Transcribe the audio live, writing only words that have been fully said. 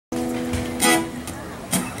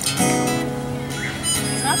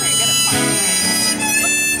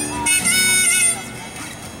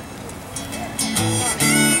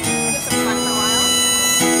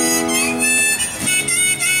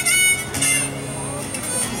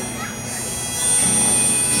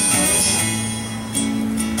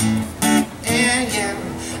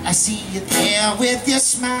see you there with your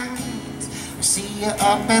smile. I see you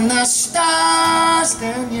up in the stars,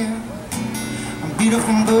 then you're a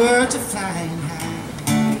beautiful bird to flying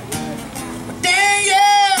high. But then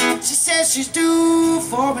yeah, she says she's due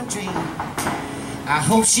for a dream. I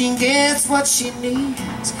hope she gets what she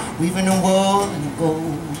needs, weaving a wool and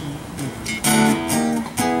gold.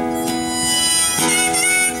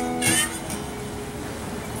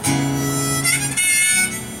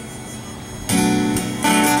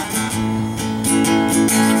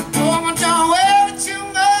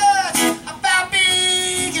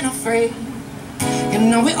 You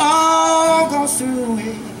know we all go through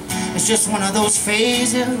it. It's just one of those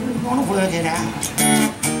phases, we're gonna work it out.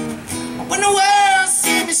 When the world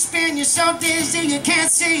seems to spin you so dizzy you can't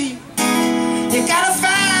see, you gotta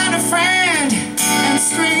find a friend and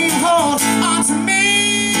scream, hold on to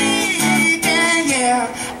me. Then yeah,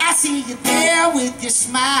 I see you there with your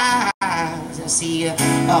smiles. I see you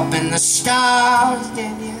up in the stars.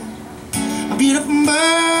 Then yeah, a beautiful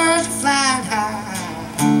bird flying high.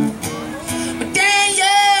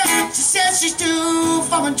 She says she's due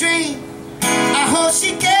for a dream. I hope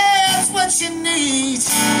she gets what she needs.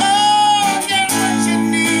 Oh, get what she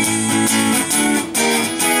needs.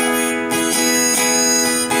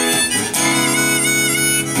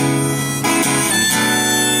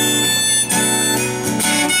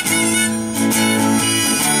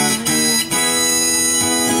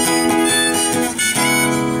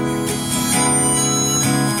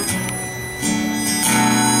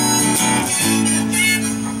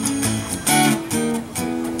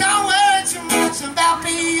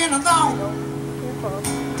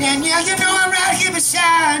 Danielle, you know I'm right here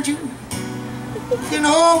beside you. You can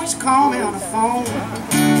always call me on the phone.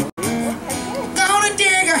 Gonna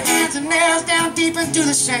dig her hands and nails down deep into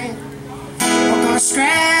the sand. We're gonna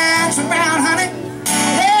scratch around, honey.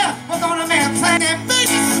 Yeah, we're gonna make a plan that big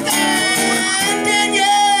stand.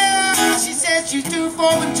 Danielle, she said she's due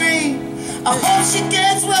for a dream. I hope she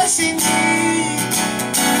gets what she needs.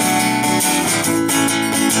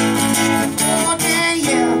 Oh,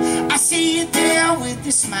 Danielle, I see you there with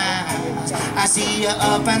your smiles. I see you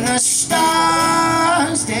up in the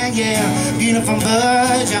stars. Then yeah, beautiful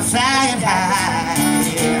birds are flying high.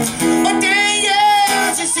 Yeah. Oh,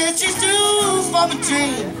 Danielle, she said she's due for a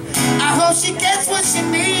dream. I hope she gets what she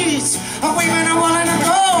needs. Oh, we've been wanting to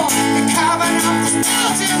go and carving up the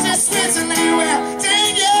mountains in Switzerland. Well,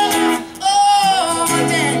 Danielle, oh,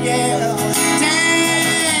 Danielle,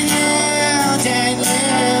 Danielle,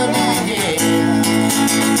 Danielle, Danielle.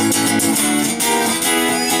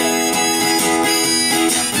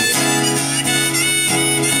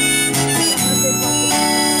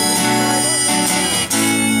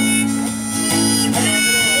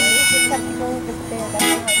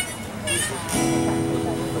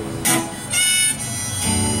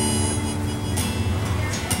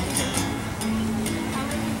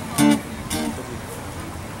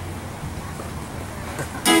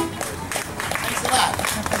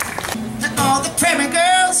 All the pregnant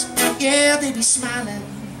girls, yeah, they be smiling.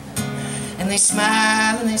 And they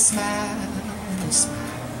smile and they smile and they smile.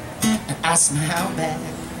 And I smile back,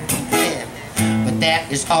 yeah. But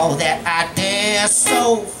that is all that I dare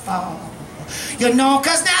so far. You know,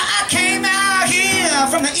 'cause now I came out here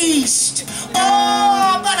from the east.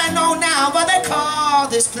 Oh, but I know now what they call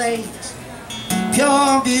this place.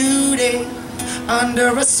 Pure beauty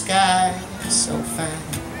under a sky so fine.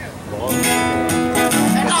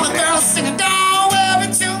 And all the girls singing, don't worry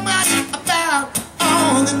too much about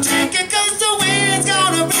all the drinking, 'cause the wind's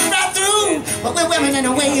gonna rip right through. But we're women in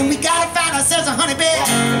a way and we gotta find ourselves a honey bed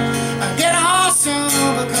and get awesome,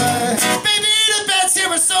 because baby the beds here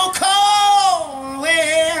are so cold.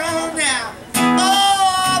 Well now,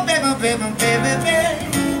 oh baby, baby, baby,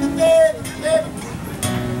 baby, baby, baby.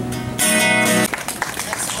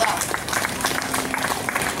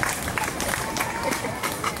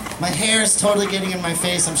 My hair is totally getting in my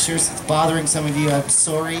face. I'm sure it's bothering some of you. I'm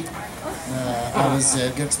sorry. I was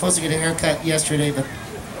supposed to get a haircut yesterday, but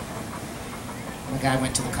the guy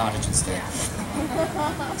went to the cottage instead.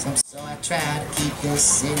 So I try to keep this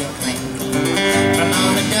city clean from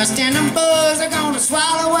all the dust and the bugs are gonna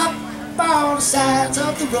swallow up all the sides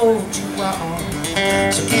of the road you are on.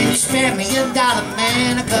 So can you spare me $1,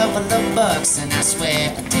 man, a couple of bucks, and I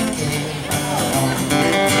swear I'll take it all.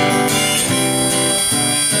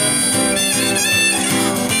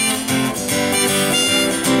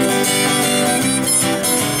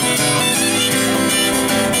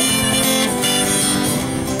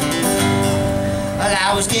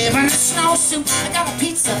 I was given a snowsuit, I got a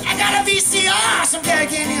pizza, I got a VCR. Some guy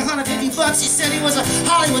gave me $150. He said he was a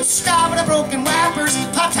Hollywood star with a broken wipers,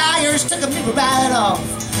 popped tires, took a mirror right off.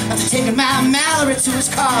 after taking my Mallory to his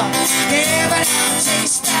car. Yeah, but I'm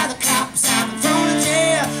chased by the cops, I've been thrown in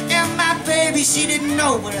jail, and my baby, she didn't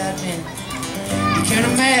know where I'd been. You can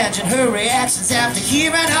imagine her reactions after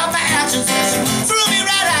hearing of my actions. She threw me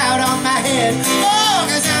right out on my head. Oh,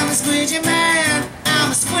 'cause I'm a squeegee man,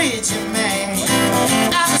 I'm a squeegee man.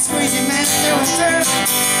 I'm a squeegee man through and through,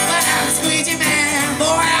 but I'm a squeegee man.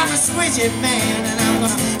 Boy, I'm a squeegee man, and I'm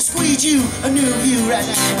gonna squeeze you a new view right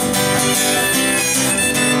now.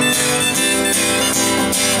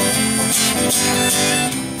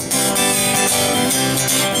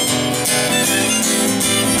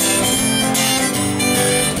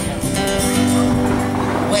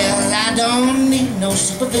 I don't need no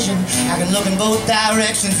supervision. I can look in both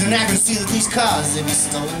directions and I can see that these cars, they be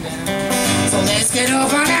slowing down. So let's get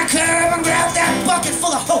over that curb and grab that bucket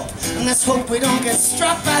full of hope, and let's hope we don't get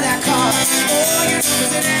struck by that car. Oh, you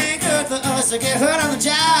know it ain't good for us to get hurt on the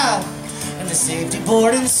job. And the safety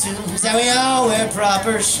board ensues that we all wear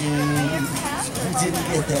proper shoes. I didn't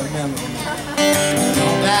get that number.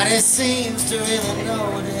 Nobody seems to really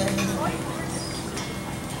know it.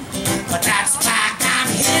 But that's why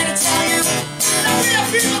I'm here to tell you that we are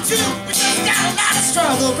people too. We just got a lot of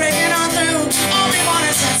struggle breaking on through. All we want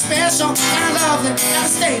is that special kind of love that got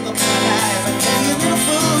a stable kind of life. And give you a little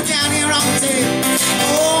food down here on the table.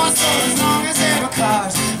 Oh, so as long as there are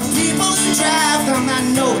cars and people who drive them, I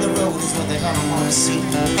know the road is what they're gonna want to see.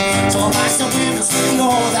 So I'll buy some windows for the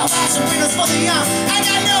old, I'll buy some windows for the young. I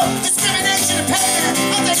got no discrimination to pay there.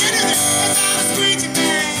 I'll take anything, 'cause I'm a squeegee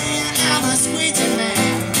man. I'm a squeegee man.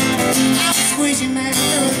 I'm a squeegee man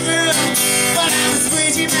through and through, but I'm a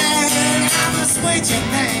squeegee man, I'm a squeegee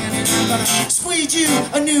man, and I'm gonna squeeze you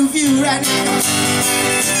a new view right now.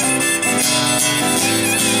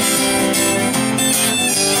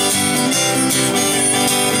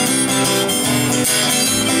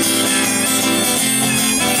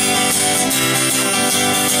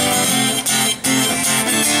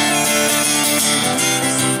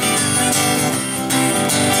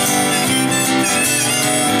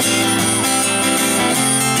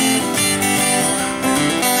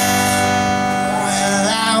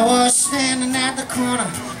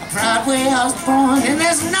 Broadway I was born, and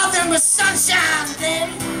there's nothing but sunshine today.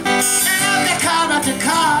 And I've got car after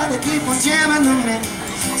car to keep on jamming them in.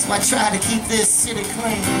 So I try to keep this city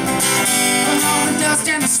clean. But all the dust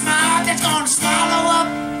and the smog that's gonna swallow up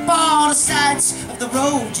all the sights of the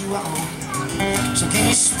road you on. So can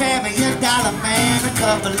you spare me $1, man, a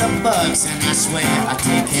couple of bucks, and I swear I'll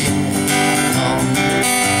take it home.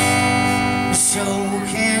 So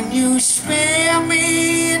can you spare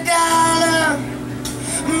me $1?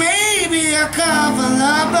 Maybe a couple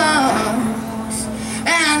of bucks,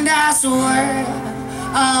 and I swear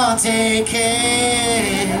I'll take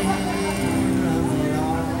care of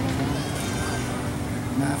all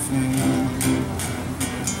my friends.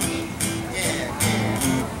 Yeah.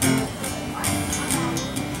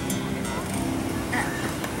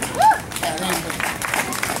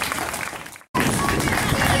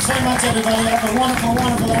 Thanks very much, everybody. Have a wonderful,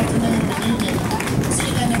 wonderful afternoon with you.